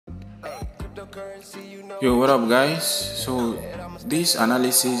Yo, what up guys? So this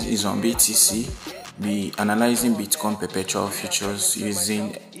analysis is on BTC. We analyzing Bitcoin perpetual futures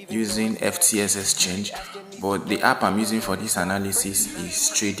using FTS exchange, but the app I'm using for this analysis is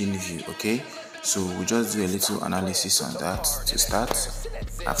TradingView. Okay, so we'll just do a little analysis on that to start.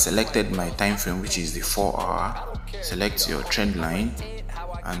 I've selected my time frame, which is the 4-hour. Select your trend line,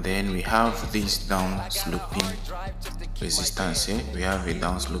 and then we have this down sloping resistance here. We have a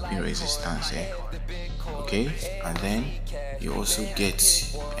down sloping resistance here. Okay, and then you also get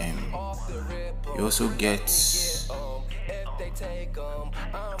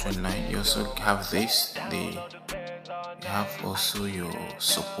trend line. You also have this. You have also your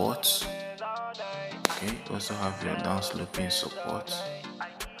support. Okay, you also have your down sloping support.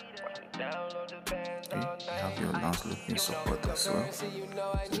 Okay, you have your down sloping support as well. So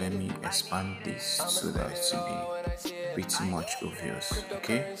let me expand this so that it will be pretty much obvious.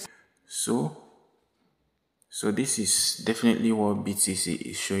 Okay, so this is definitely what BTC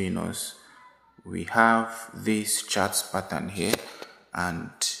is showing us. We have this chart pattern here,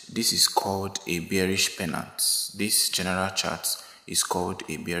 and this is called a bearish pennant. This general chart is called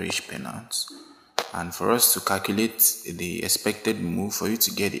a bearish pennant. And for us to calculate the expected move, for you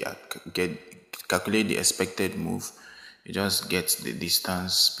to calculate the expected move, you just get the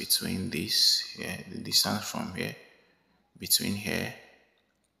distance between this here, the distance from here, between here,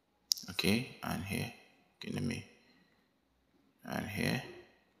 okay, and here. Okay, and here.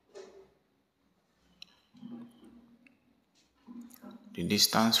 The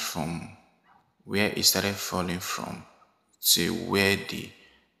distance from where it started falling from to where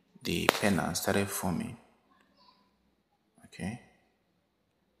the pennant started forming. Okay.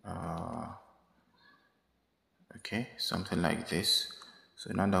 Okay, something like this.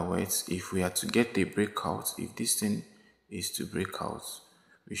 So in other words, if we are to get a breakout, if this thing is to break out,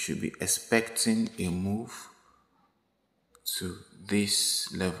 we should be expecting a move to this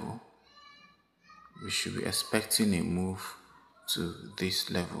level. We should be expecting a move to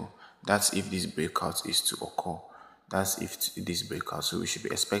this level. That's if this breakout is to occur. That's if this breakout. So we should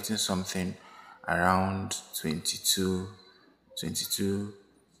be expecting something around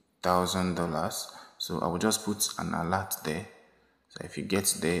 $22,000. So I will just put an alert there. So if it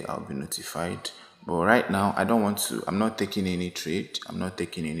gets there, I'll be notified. But right now, I'm not taking any trade.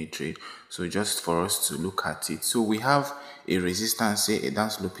 So just for us to look at it. So we have a resistance here, a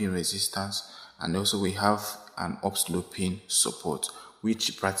down sloping resistance, and also we have an up sloping support,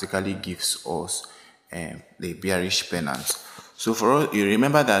 which practically gives us the bearish pennant. So for us, you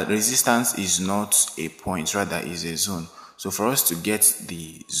remember that resistance is not a point, rather is a zone. So for us to get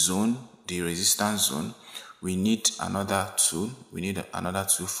the zone, the resistance zone, we need another tool. We need another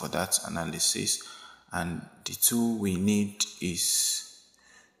tool for that analysis, and the tool we need is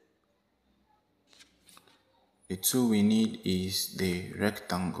the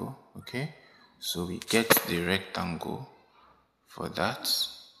rectangle. Okay, so we get the rectangle. For that,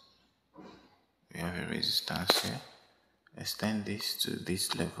 we have a resistance here. Extend this to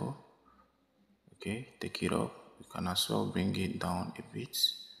this level. Okay, take it up. You can as well bring it down a bit.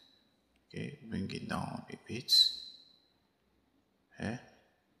 Okay, bring it down a bit. Here,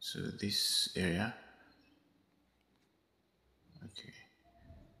 so this area. Okay.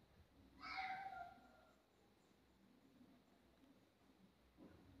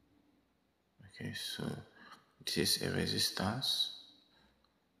 Okay, so this is a resistance.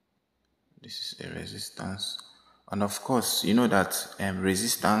 This is a resistance. And of course, you know that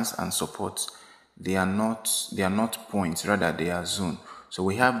resistance and support, they are not points, rather they are zone. So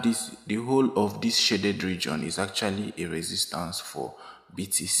we have this, the whole of this shaded region is actually a resistance for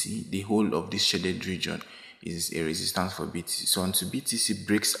BTC. The whole of this shaded region is a resistance for BTC. So until BTC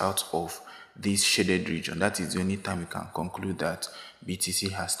breaks out of this shaded region, that is the only time we can conclude that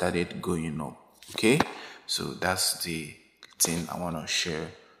BTC has started going up. Okay, so that's the thing I want to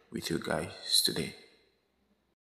share with you guys today.